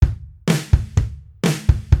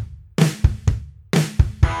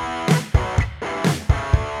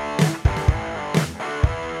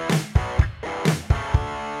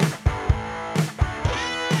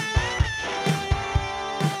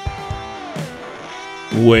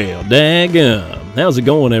Well, daggum. How's it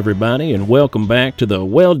going, everybody? And welcome back to the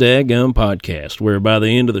Well Daggum podcast, where by the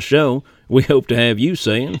end of the show, we hope to have you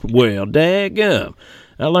saying, well, daggum.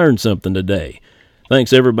 I learned something today.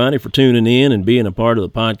 Thanks, everybody, for tuning in and being a part of the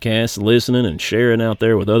podcast, listening and sharing out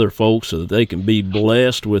there with other folks so that they can be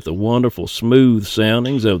blessed with the wonderful, smooth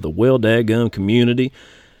soundings of the Well Daggum community.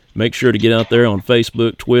 Make sure to get out there on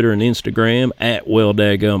Facebook, Twitter, and Instagram at Well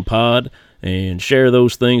Daggum Pod, and share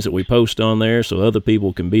those things that we post on there so other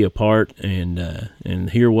people can be a part and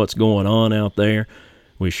hear what's going on out there.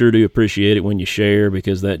 We sure do appreciate it when you share,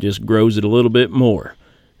 because that just grows it a little bit more.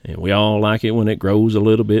 And we all like it when it grows a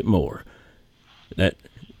little bit more. Sorry,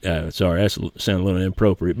 that sounded a little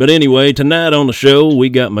inappropriate. But anyway, tonight on the show, we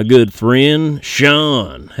got my good friend,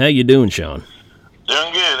 Shaun. How you doing, Shaun?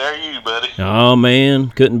 Doing good. How are you, buddy? Oh, man,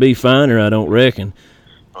 couldn't be finer, I don't reckon.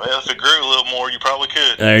 Well, if it grew a little more, you probably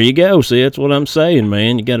could. There you go. See, that's what I'm saying,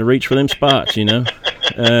 man. You got to reach for them spots, you know.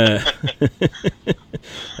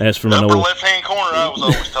 That's from an upper old left-hand corner, I was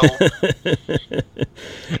always told.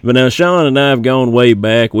 But now, Shaun and I have gone way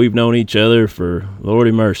back. We've known each other for,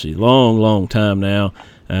 Lordy mercy, long, long time now.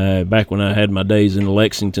 Back when I had my days in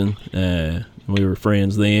Lexington, we were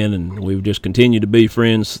friends then, and we've just continued to be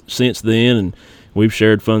friends since then. And we've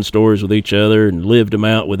shared fun stories with each other and lived them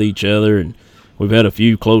out with each other, and we've had a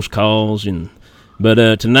few close calls.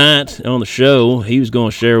 But tonight on the show, he was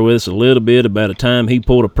going to share with us a little bit about a time he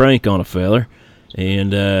pulled a prank on a feller,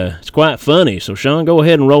 and it's quite funny. So, Shaun, go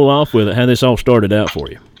ahead and roll off with it, how this all started out for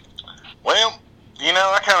you. Well, you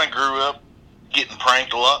know, I kind of grew up getting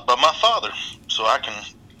pranked a lot by my father, so I can,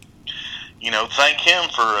 you know, thank him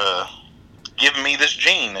for giving me this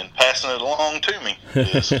gene and passing it along to me.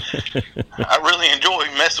 I really enjoy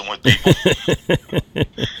messing with people.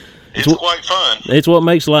 It's quite fun. It's what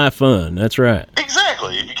makes life fun. That's right.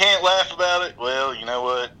 Exactly. If you can't laugh about it, well, you know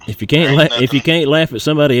what? If you can't laugh at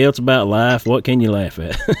somebody else about life, what can you laugh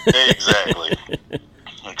at? Exactly.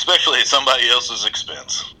 Especially at somebody else's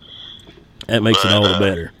expense. That makes it all the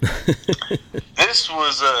better. This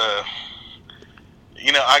was,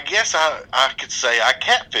 you know, I guess I could say I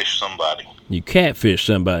catfished somebody. You catfish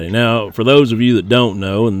somebody. Now, for those of you that don't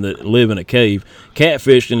know and that live in a cave,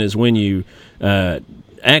 catfishing is when you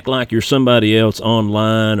act like you're somebody else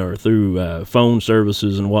online or through phone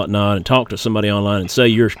services and whatnot, and talk to somebody online and say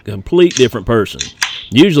you're a complete different person.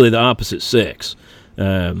 Usually the opposite sex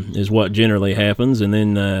is what generally happens, and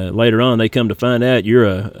then later on they come to find out you're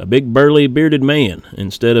a big burly bearded man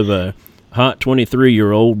instead of a hot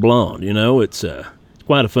 23-year-old blonde. You know, it's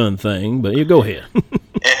quite a fun thing, but you go ahead.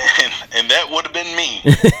 And that would have been me,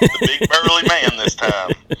 the big burly man this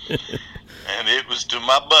time. And it was to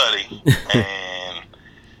my buddy, and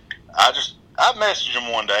I messaged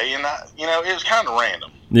him one day, and it was kind of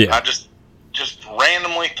random. Yeah. I just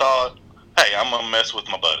randomly thought, hey, I'm gonna mess with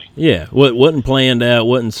my buddy. Yeah, wasn't planned out,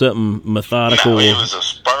 wasn't something methodical. No, it was a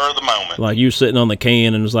spur of the moment. Like you sitting on the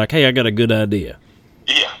can and was like, hey, I got a good idea.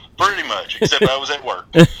 Yeah, pretty much, except I was at work.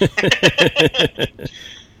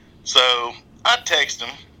 So I texted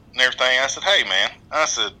him and everything. I said, hey, man, I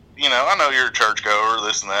said, you know, I know you're a churchgoer,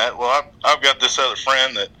 this and that. Well, I've got this other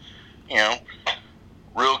friend that, you know,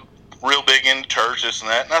 real big into church, this and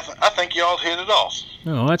that, and I think y'all hit it off.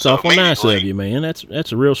 Oh, that's awful nice of you, man.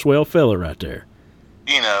 That's a real swell fella right there.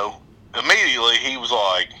 You know, immediately he was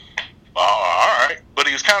like, oh, all right. But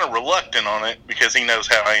he was kind of reluctant on it because he knows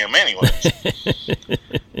how I am anyways.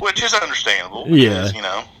 Which is understandable. Because, you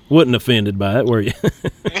know. Wasn't offended by it, were you?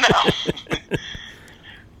 No.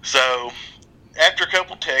 So, after a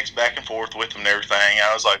couple texts back and forth with him and everything,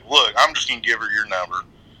 I was like, look, I'm just going to give her your number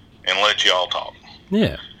and let y'all talk.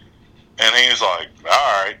 Yeah. And he was like,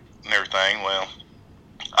 all right, and everything. Well,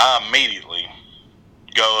 I immediately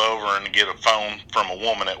go over and get a phone from a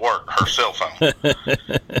woman at work, her cell phone.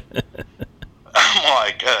 I'm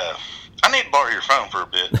like, I need to borrow your phone for a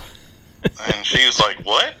bit. And she was like,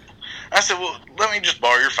 what? I said, well, let me just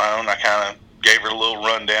borrow your phone. I kind of gave her a little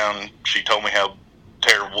rundown, and she told me how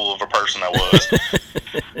terrible of a person I was.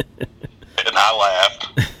 And I laughed.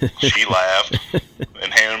 She laughed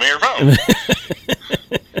and handed me her phone.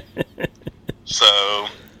 So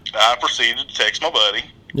I proceeded to text my buddy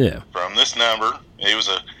from this number. It was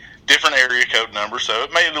a different area code number, so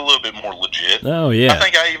it made it a little bit more legit. Oh, yeah. I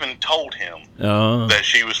think I even told him that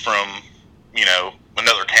she was from, you know,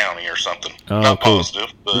 another county or something. Oh, not cool.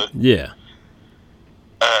 Positive, but... Yeah.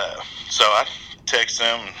 So I texted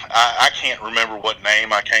him. I can't remember what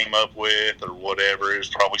name I came up with or whatever. It was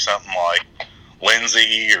probably something like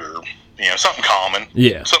Lindsay or, you know, something common.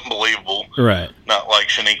 Yeah. Something believable. Right. Not like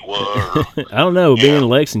Shaniqua or... I don't know. Being in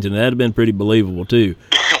Lexington, that'd have been pretty believable, too.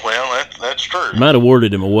 Well, that's true. Might have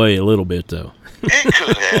worded him away a little bit, though. It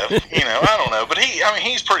could have, I don't know. But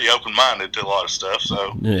he's pretty open-minded to a lot of stuff,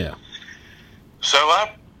 so. Yeah. So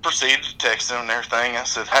I proceeded to text him and everything. I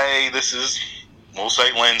said, hey, this is, we'll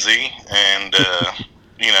say Lindsay, and,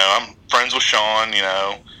 I'm friends with Shaun,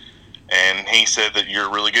 and he said that you're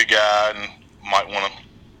a really good guy and might want to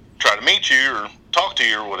try to meet you or talk to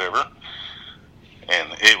you or whatever.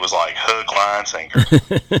 And it was like hook, line, sinker.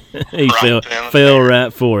 He fell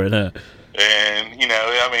right for it, huh? And,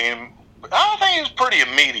 I think it was pretty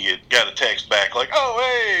immediate. Got a text back like, oh,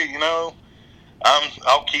 hey,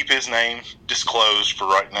 I'll keep his name disclosed for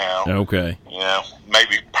right now. Okay.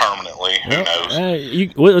 Maybe permanently. Who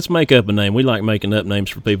knows? Let's make up a name. We like making up names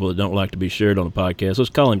for people that don't like to be shared on a podcast. Let's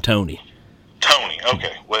call him Tony. Tony.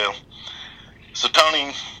 Okay. Well, so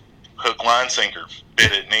Tony, hook, line, sinker,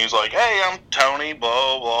 bit it. And he was like, hey, I'm Tony,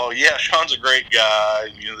 blah, blah. Yeah, Shaun's a great guy,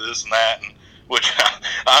 this and that. And which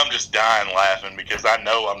I'm just dying laughing because I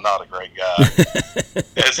know I'm not a great guy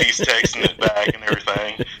as he's texting it back and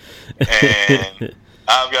everything. And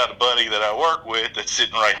I've got a buddy that I work with that's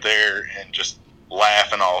sitting right there and just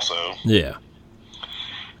laughing also. Yeah.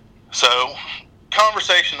 So,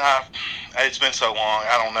 conversation, it's been so long,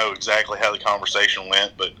 I don't know exactly how the conversation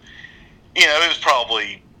went, but, it was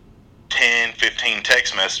probably 10, 15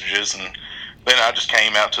 text messages, and then I just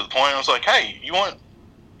came out to the point, I was like, hey, you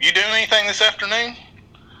doing anything this afternoon?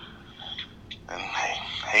 And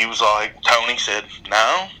he was like, Tony said,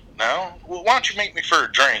 no. Well, why don't you meet me for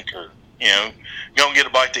a drink or, go and get a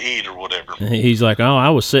bite to eat or whatever. He's like, oh, I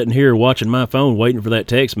was sitting here watching my phone waiting for that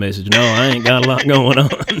text message. No, I ain't got a lot going on.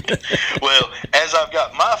 Well, as I've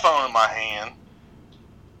got my phone in my hand,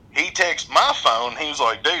 he texted my phone. He was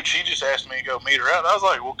like, dude, she just asked me to go meet her out. I was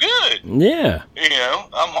like, well, good. Yeah.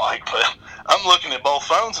 I'm like, well, I'm looking at both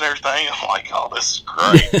phones and everything. I'm like, oh, this is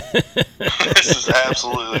great. This is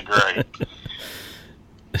absolutely great.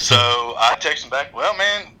 So I text him back, well,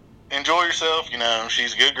 man, enjoy yourself.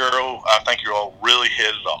 She's a good girl. I think you're all really hit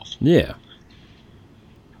it off. Yeah.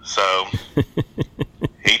 So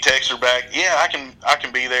he texts her back, yeah, I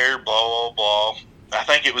can be there, blah, blah, blah. I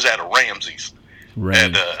think it was at a Ramsey's.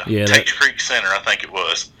 At Takes Creek Center, I think it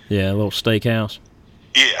was. Yeah, a little steakhouse.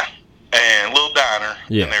 Yeah, and a little diner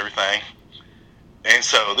and everything. And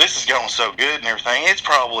so this is going so good and everything. It's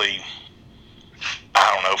probably,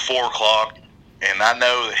 4 o'clock, and I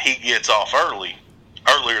know that he gets off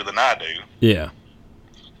earlier than I do. Yeah.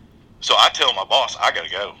 So I tell my boss, I gotta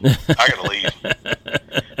go. I gotta leave. My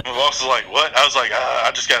boss is like, what? I was like,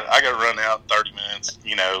 I gotta run out 30 minutes,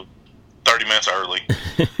 30 minutes early.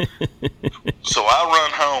 So I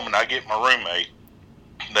run home and I get my roommate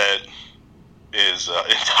that is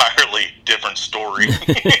entirely different story.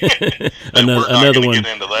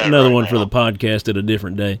 another one for the podcast at a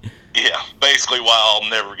different day. Yeah, basically why I'll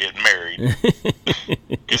never get married.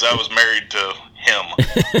 Because I was married to him.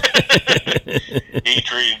 He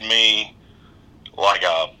treated me like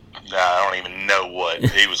I don't even know what.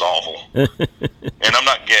 He was awful. And I'm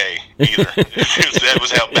not gay either. That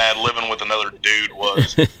was how bad living with another dude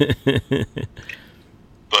was.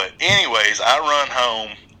 But anyways, I run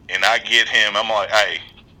home and I get him. I'm like, hey,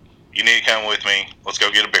 you need to come with me. Let's go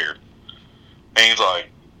get a beer. And he's like,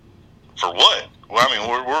 for what? Well,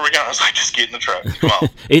 where are we going? I was like, just get in the truck. Come on.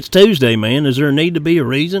 It's Tuesday, man. Is there a need to be a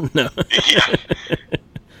reason? No. Yeah.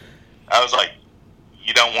 I was like,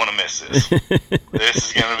 you don't want to miss this. This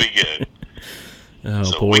is going to be good. Oh,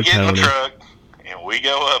 so poor we get Tony. in the truck, and we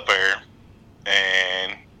go up there,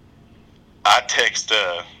 and I text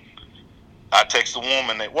the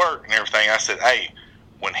woman at work and everything. I said, hey,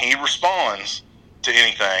 when he responds to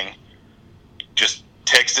anything, just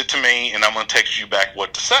text it to me, and I'm going to text you back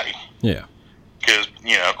what to say. Yeah. Because,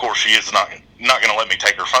 of course, she is not going to let me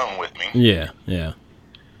take her phone with me. Yeah.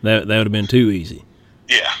 That would have been too easy.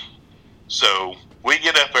 Yeah. So we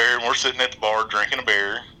get up there, and we're sitting at the bar drinking a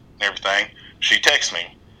beer and everything. She texts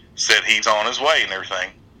me, said he's on his way and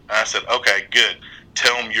everything. And I said, okay, good.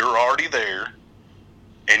 Tell him you're already there,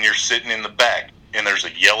 and you're sitting in the back, and there's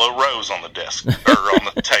a yellow rose on the desk, or on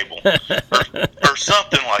the table, or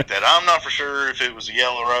something like that. I'm not for sure if it was a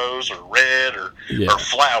yellow rose, or red, or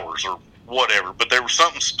flowers, or whatever, but there was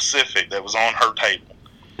something specific that was on her table.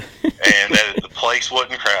 And that the place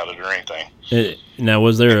wasn't crowded or anything. Now,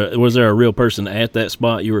 was there a real person at that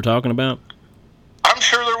spot you were talking about? I'm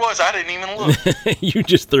sure there was. I didn't even look. You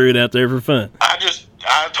just threw it out there for fun.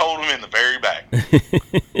 I told him in the very back.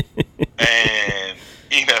 And,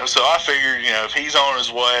 so I figured, if he's on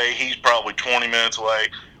his way, he's probably 20 minutes away.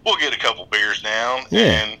 We'll get a couple beers down.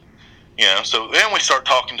 Yeah. And, so then we start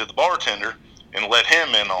talking to the bartender and let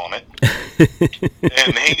him in on it.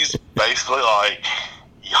 And he's basically like,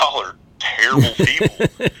 y'all are terrible people.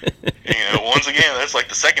 Once again, that's like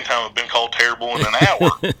the second time I've been called terrible in an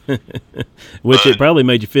hour. Which it probably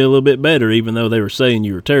made you feel a little bit better, even though they were saying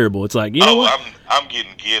you were terrible. It's like, you know what? I'm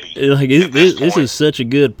getting giddy. Like, this is such a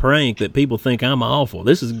good prank that people think I'm awful.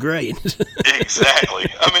 This is great.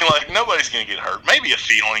 Exactly. I mean, like, nobody's going to get hurt. Maybe a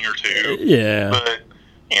feeling or two. Yeah. But,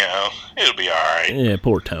 it'll be all right. Yeah,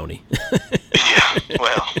 poor Tony. Yeah,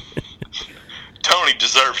 well, Tony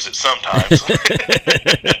deserves it sometimes.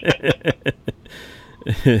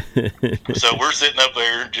 So we're sitting up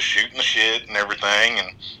there just shooting the shit and everything, and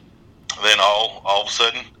then all of a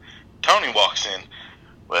sudden, Tony walks in.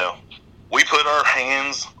 Well, we put our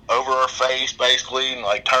hands over our face, basically, and,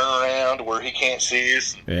 like, turn around to where he can't see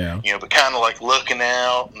us. Yeah. But kind of, like, looking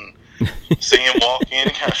out and see him walk in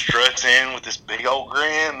and kind of struts in with this big old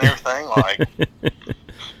grin and everything. Like,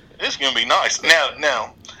 it's going to be nice.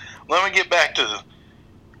 Now, let me get back to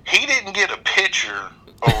he didn't get a picture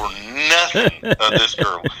or nothing of this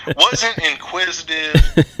girl. Wasn't inquisitive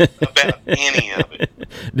about any of it.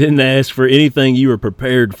 Didn't ask for anything you were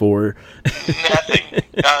prepared for. Nothing.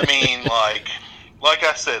 I mean, like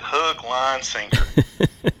I said, hook, line, sinker.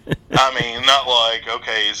 I mean, not like,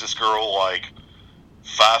 okay, is this girl like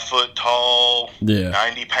 5 foot tall,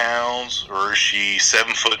 90 pounds, or is she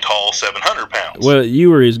 7 foot tall, 700 pounds? Well,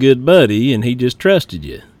 you were his good buddy, and he just trusted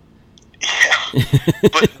you. Yeah,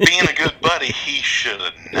 but being a good buddy, he should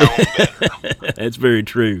have known better. That's very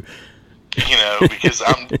true. Because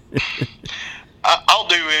I'll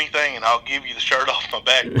do anything and I'll give you the shirt off my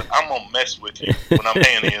back, but I'm going to mess with you when I'm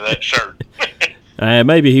handing you that shirt.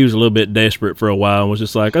 Maybe he was a little bit desperate for a while and was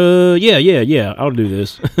just like, yeah, I'll do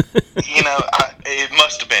this. It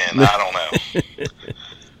must have been. I don't know.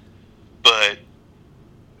 But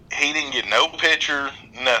he didn't get no picture,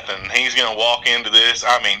 nothing. He's going to walk into this.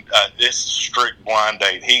 I mean, this strict blind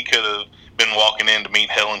date. He could have been walking in to meet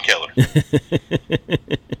Helen Keller.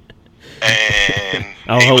 And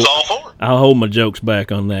he was all for it. I'll hold my jokes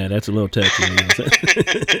back on that. That's a little touchy.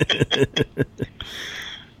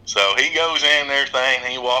 So he goes in and everything,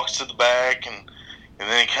 and he walks to the back, and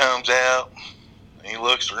then he comes out, and he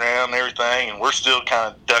looks around and everything, and we're still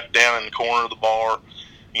kind of ducked down in the corner of the bar,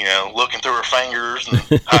 looking through our fingers and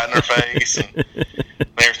hiding our face and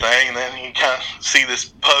everything, and then you kind of see this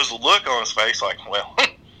puzzled look on his face, like, well,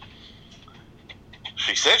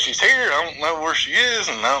 she said she's here. I don't know where she is,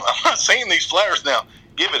 and I'm not seeing these flowers. Now,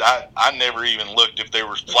 I never even looked if there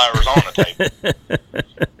was flowers on the table.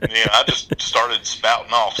 I just started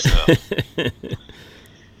spouting off stuff.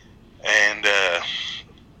 And,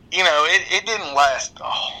 it didn't last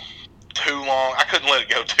too long. I couldn't let it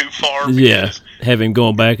go too far. Yeah, have him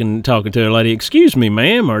going back and talking to a lady. Excuse me,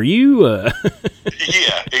 ma'am, are you... Yeah,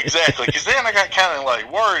 exactly. Because then I got kind of,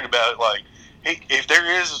 like, worried about it. Like, if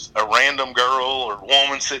there is a random girl or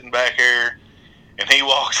woman sitting back there, and he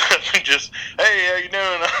walks up and just, hey, how you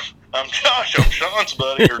doing? I'm Josh. I'm Shaun's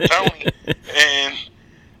buddy, or Tony.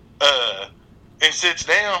 And sits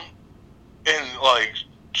down, and, like,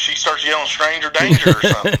 she starts yelling stranger danger or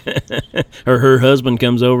something. Or her husband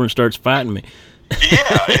comes over and starts fighting me.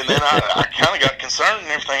 Yeah, and then I kind of got concerned and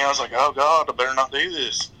everything. I was like, oh, God, I better not do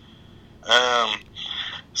this.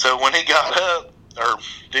 So when he got up, or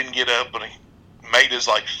didn't get up, but he made his,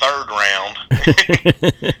 like, third round,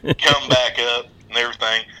 come back up and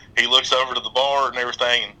everything, he looks over to the bar and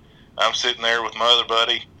everything, and I'm sitting there with my other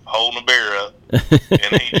buddy holding a beer up,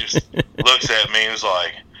 and he just looks at me and is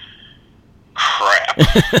like, crap.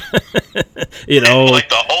 Like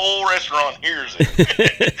the whole restaurant hears it.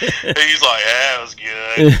 He's like, that was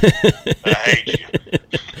good. I hate you.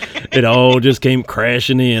 It all just came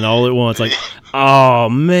crashing in all at once. Like, oh,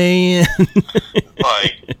 man.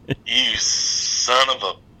 Like, you son of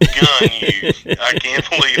a gun, you. I can't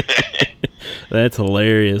believe that. That's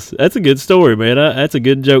hilarious. That's a good story, man. That's a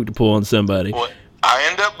good joke to pull on somebody. Well, I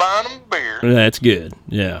end up buying him a beer. That's good,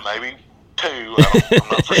 yeah. Maybe 2. I'm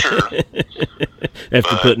not for sure.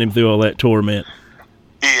 After putting him through all that torment.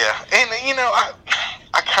 Yeah, and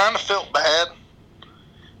I kind of felt bad,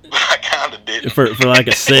 but I kind of didn't. For like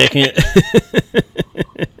a second.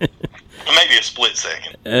 Maybe a split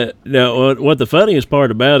second. No, what the funniest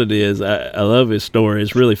part about it is, I love his story.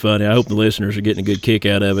 It's really funny. I hope the listeners are getting a good kick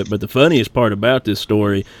out of it. But the funniest part about this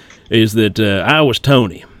story is that I was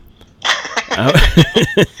Tony.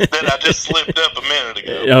 That I just slipped up a minute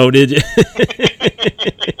ago. Oh, did you?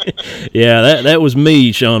 Yeah, that was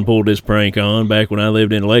me Shaun pulled this prank on back when I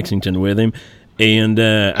lived in Lexington with him. And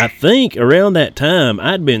I think around that time,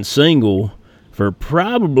 I'd been single for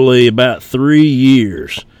probably about 3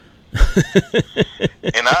 years.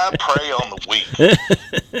 And I prey on the weak.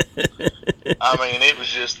 I mean, it was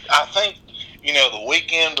just, I think the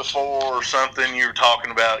weekend before or something, you were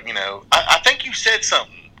talking about, I think you said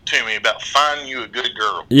something to me about finding you a good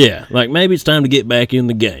girl. Yeah, like maybe it's time to get back in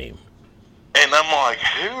the game. And I'm like,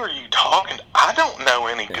 who are you talking to? I don't know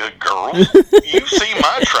any good girls. You see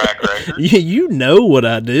my track record. Yeah, you know what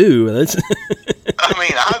I do. That's. I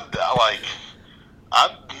mean,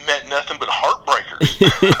 I've met nothing but heartbreakers.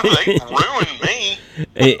 They ruined me.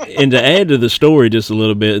 And to add to the story just a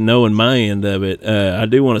little bit, knowing my end of it, I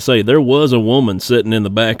do want to say there was a woman sitting in the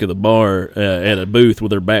back of the bar at a booth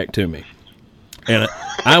with her back to me. And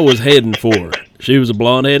I was heading for her. She was a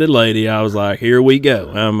blonde-headed lady. I was like, here we go.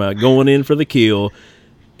 I'm going in for the kill.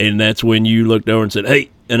 And that's when you looked over and said, hey.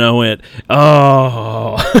 And I went,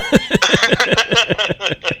 oh.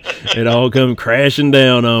 It all come crashing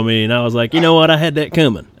down on me. And I was like, you know what? I had that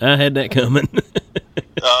coming. That'd been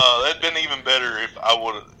even better if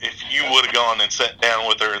you would have gone and sat down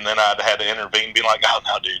with her, and then I'd had to intervene and be like, oh,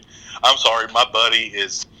 no, dude, I'm sorry. My buddy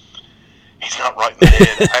he's not right in the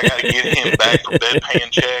head. I got to get him back for bedpan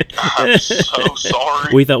check. I'm so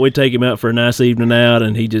sorry. We thought we'd take him out for a nice evening out,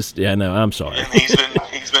 and he just, I'm sorry. And he's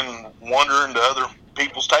been wandering to other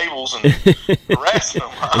people's tables and harassing them.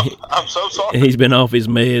 I'm so sorry. He's been off his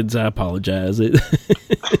meds. I apologize.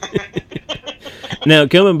 Now,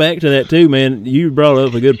 coming back to that too, man, you brought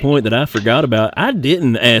up a good point that I forgot about. I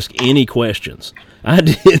didn't ask any questions. I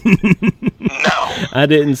didn't. No. I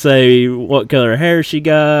didn't say what color hair she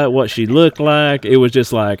got, what she looked like. It was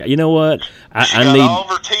just like, you know what? I need all of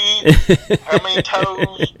her teeth. How many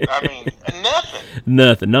toes? I mean, nothing.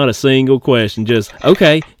 Nothing. Not a single question. Just,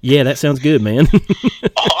 okay, yeah, that sounds good, man.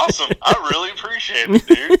 Awesome. I really appreciate it,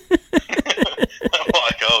 dude. I'm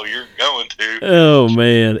like, oh, you're going to. Oh,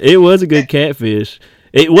 man. It was a good catfish.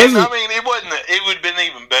 It wasn't. And, I mean, it wasn't. It would have been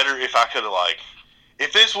even better if I could have,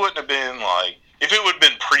 if this wouldn't have been, if it would have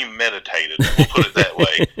been premeditated, we'll put it that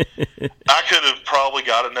way, I could have probably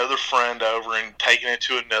got another friend over and taken it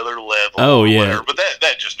to another level. Oh, yeah. Whatever, but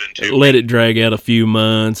that just been too Let it drag out a few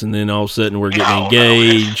months, and then all of a sudden we're getting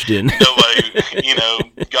engaged. No. And Nobody,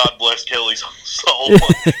 God bless Kelly's soul.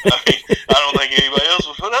 I mean, I don't think anybody else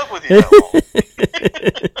would put up with you that long.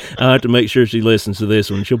 I'll have to make sure she listens to this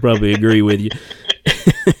one. She'll probably agree with you.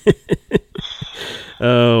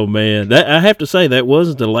 Oh, man. I have to say, that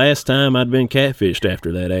wasn't the last time I'd been catfished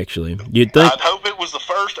after that, actually. You'd think, I'd hope it was the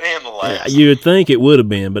first and the last. You would think it would have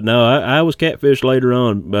been, but no, I was catfished later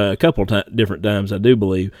on a couple different times, I do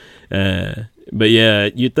believe. But, yeah,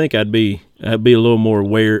 you'd think I'd be a little more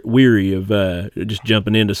weary of just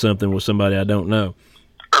jumping into something with somebody I don't know.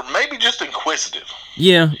 Or maybe just inquisitive.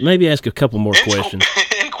 Yeah, maybe ask a couple more questions.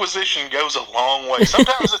 Inquisition goes a long way.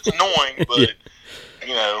 Sometimes it's annoying, but...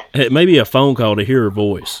 Yeah. Maybe a phone call to hear her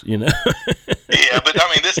voice, Yeah, but I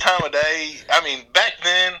mean, this time of day, back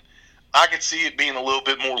then, I could see it being a little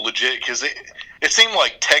bit more legit because it seemed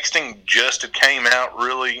like texting just had came out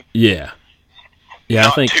really. Yeah. Yeah,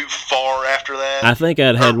 not too far after that. I think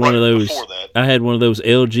I'd had one of those. I had one of those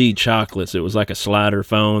LG chocolates. It was like a slider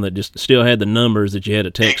phone that just still had the numbers that you had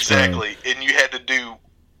to text from. Exactly, and you had to do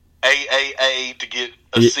AAA to get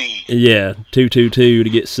a C. Yeah, 222 to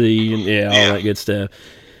get C, and all that good stuff.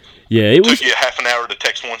 Yeah, it took you half an hour to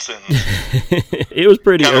text one sentence. It was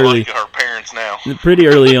pretty Kinda early. like our parents now. Pretty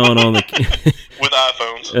early on the with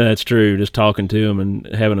iPhones. That's true. Just talking to them and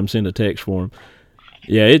having them send a text for them.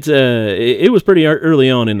 Yeah, it was pretty early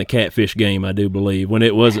on in the catfish game, I do believe, when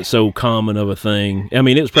it wasn't so common of a thing. I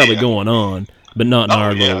mean, it was probably going on, but not in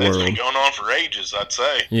our little world. It's been going on for ages, I'd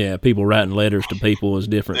say. Yeah, people writing letters to people as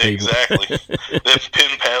different people. Exactly. Them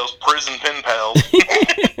pen pals, prison pen pals.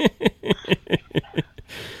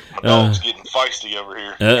 My dog's getting feisty over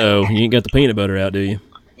here. Uh-oh, you ain't got the peanut butter out, do you?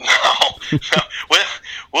 No.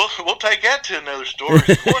 Well, we'll take that to another story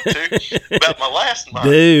if you want to. About my last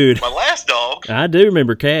dog. I do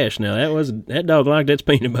remember Cash now. That dog liked that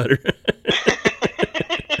peanut butter.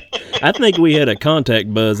 I think we had a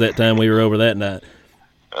contact buzz that time we were over that night.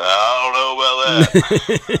 I don't know about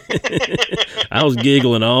that. I was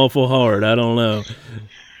giggling awful hard. I don't know.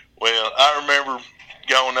 Well, I remember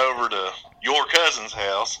going over to your cousin's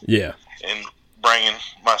house. Yeah. And bringing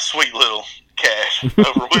my sweet little Cash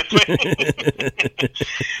over with me.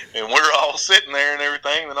 And we're all sitting there and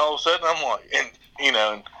everything. And all of a sudden I'm like, and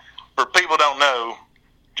for people who don't know,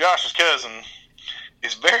 Josh's cousin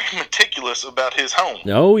is very meticulous about his home.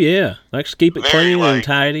 Oh, yeah. Likes to keep it clean and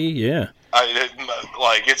tidy. Yeah.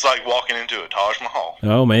 It's like walking into a Taj Mahal.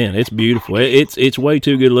 Oh, man. It's beautiful. It's way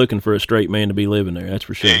too good looking for a straight man to be living there. That's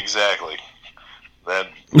for sure. Exactly.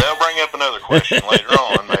 That'll bring up another question later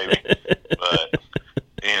on, maybe. But,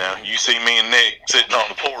 you see me and Nick sitting on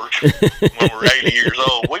the porch when we're 80 years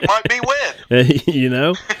old. We might be wed.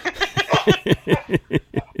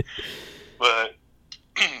 But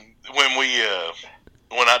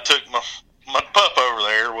when I took my pup over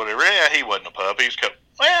there or whatever, yeah, he wasn't a pup. He was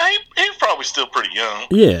he was probably still pretty young.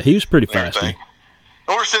 Yeah, he was pretty feisty. And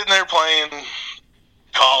we're sitting there playing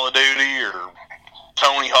Call of Duty or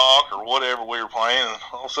Tony Hawk or whatever we were playing, and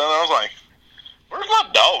all of a sudden I was like, "Where's my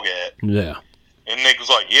dog at?" Yeah. And Nick was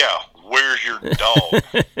like, "Yeah, where's your dog?"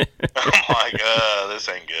 I'm like, this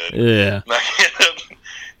ain't good. Yeah. And I get up,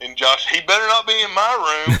 and Josh, he better not be in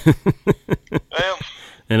my room. Well,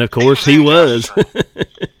 and of course he was.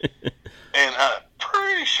 And I'm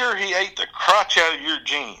pretty sure he ate the crotch out of your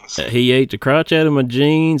jeans. He ate the crotch out of my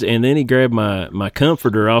jeans, and then he grabbed my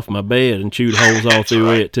comforter off my bed and chewed holes all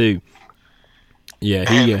through it too. Yeah,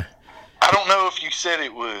 I don't know if you said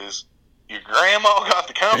it was your grandma got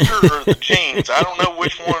the comforter or the jeans. I don't know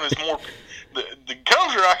which one is more. The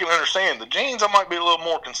comforter I can understand. The jeans I might be a little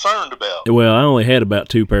more concerned about. Well, I only had about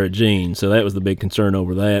 2 pair of jeans, so that was the big concern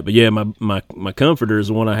over that. But yeah, my comforter is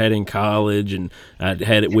the one I had in college, and I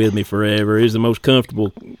had it with me forever. It was the most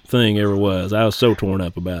comfortable thing ever was. I was so torn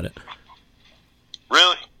up about it.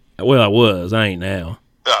 Really? Well, I was. I ain't now.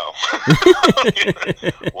 Oh.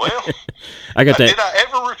 Well, I got that. Did I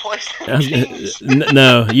ever replace the jeans?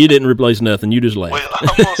 No, you didn't replace nothing. You just laughed. Well,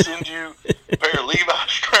 I'm going to send you a pair of Levi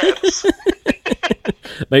Stratus.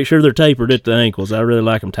 Make sure they're tapered at the ankles. I really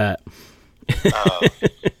like them tight. Yeah,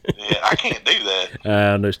 I can't do that.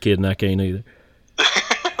 I'm just kidding. I can't either.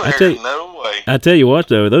 There's no way. I tell you what,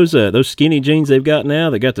 though, those skinny jeans they've got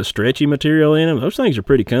now, they got the stretchy material in them. Those things are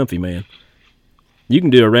pretty comfy, man. You can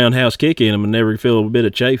do a roundhouse kick in them and never feel a bit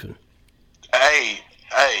of chafing. Hey,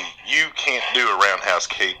 you can't do a roundhouse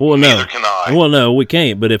kick. Well, no. Neither can I. Well, no, we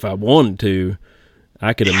can't. But if I wanted to,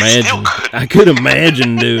 I could imagine. I could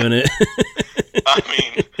imagine doing it. I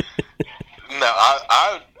mean, no,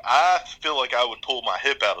 I feel like I would pull my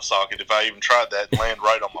hip out of socket if I even tried that and land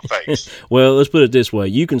right on my face. Well, let's put it this way: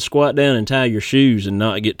 you can squat down and tie your shoes and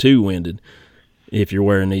not get too winded if you're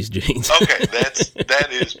wearing these jeans. Okay, that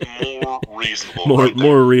is more reasonable.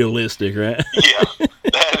 More realistic, right? Yeah,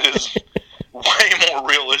 that is way more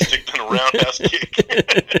realistic than a roundhouse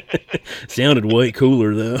kick. Sounded way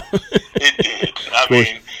cooler though. It did. I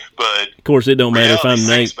mean, but of course it don't matter if I'm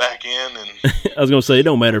naked. Back in and I was gonna say it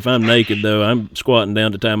don't matter if I'm naked though. I'm squatting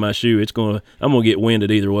down to tie my shoe. I'm gonna get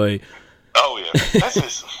winded either way. Oh yeah, that's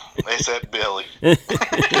that belly.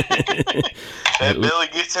 That belly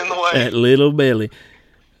gets in the way. That little belly.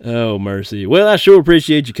 Oh, mercy. Well, I sure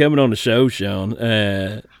appreciate you coming on the show, Shaun.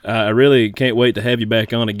 I really can't wait to have you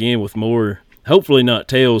back on again with more, hopefully not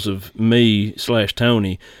tales of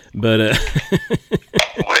me/Tony, but...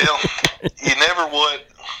 Well, you never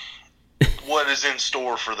what is in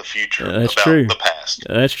store for the future that's about true. The past.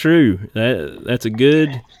 That's true. That's a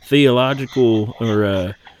good theological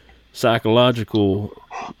or psychological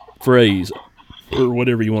phrase, or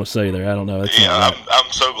whatever you want to say there. I don't know. That's yeah,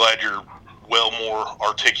 I'm so glad you're well more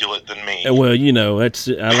articulate than me. Well,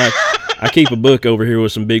 I keep a book over here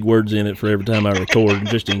with some big words in it for every time I record,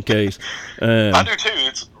 just in case. I do too.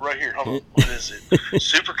 It's right here. Hold on. What is it?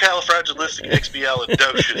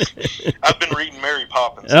 Supercalifragilisticexpialidocious. I've been reading Mary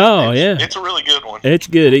Poppins. Oh, yeah. It's a really good one. It's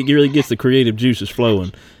good. It really gets the creative juices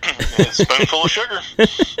flowing. A spoonful of sugar.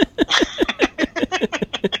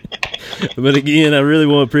 But again, I really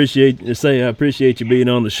want to appreciate you being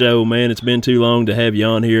on the show, man. It's been too long to have you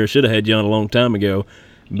on here. I should have had you on a long time ago.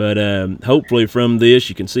 But hopefully from this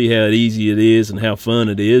you can see how easy it is and how fun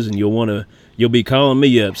it is, and you'll be calling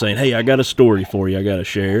me up saying, "Hey, I got a story for you I got to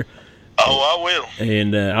share." Oh, I will.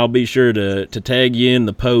 And I'll be sure to tag you in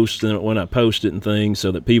the post when I post it and things,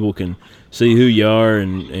 so that people can see who you are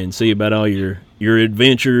and see about all your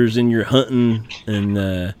adventures and your hunting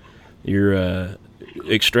and your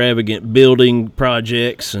extravagant building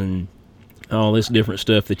projects and all this different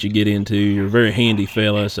stuff that you get into. You're a very handy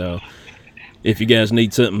fella, so if you guys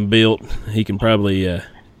need something built, he can probably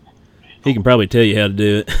tell you how to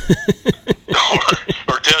do it.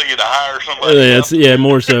 or tell you to hire somebody else. Yeah,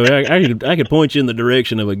 more so. I could point you in the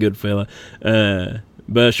direction of a good fella.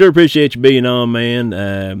 But I sure appreciate you being on,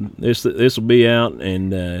 man. This will be out,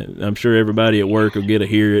 and I'm sure everybody at work will get to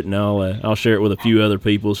hear it, and I'll share it with a few other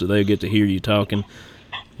people so they'll get to hear you talking.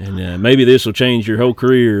 And maybe this will change your whole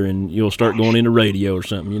career, and you'll start going into radio or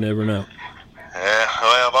something. You never know. Yeah,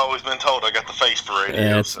 well, I've always been told I got the face for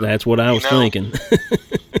radio. That's what I was thinking.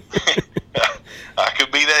 I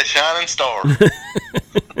could be that shining star.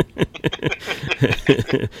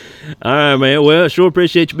 All right, man. Well, sure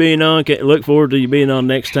appreciate you being on. Look forward to you being on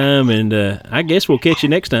next time, and I guess we'll catch you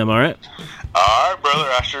next time, all right? All right, brother.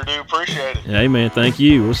 I sure do appreciate it. Hey, man, thank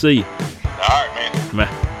you. We'll see you. All right, man. Bye.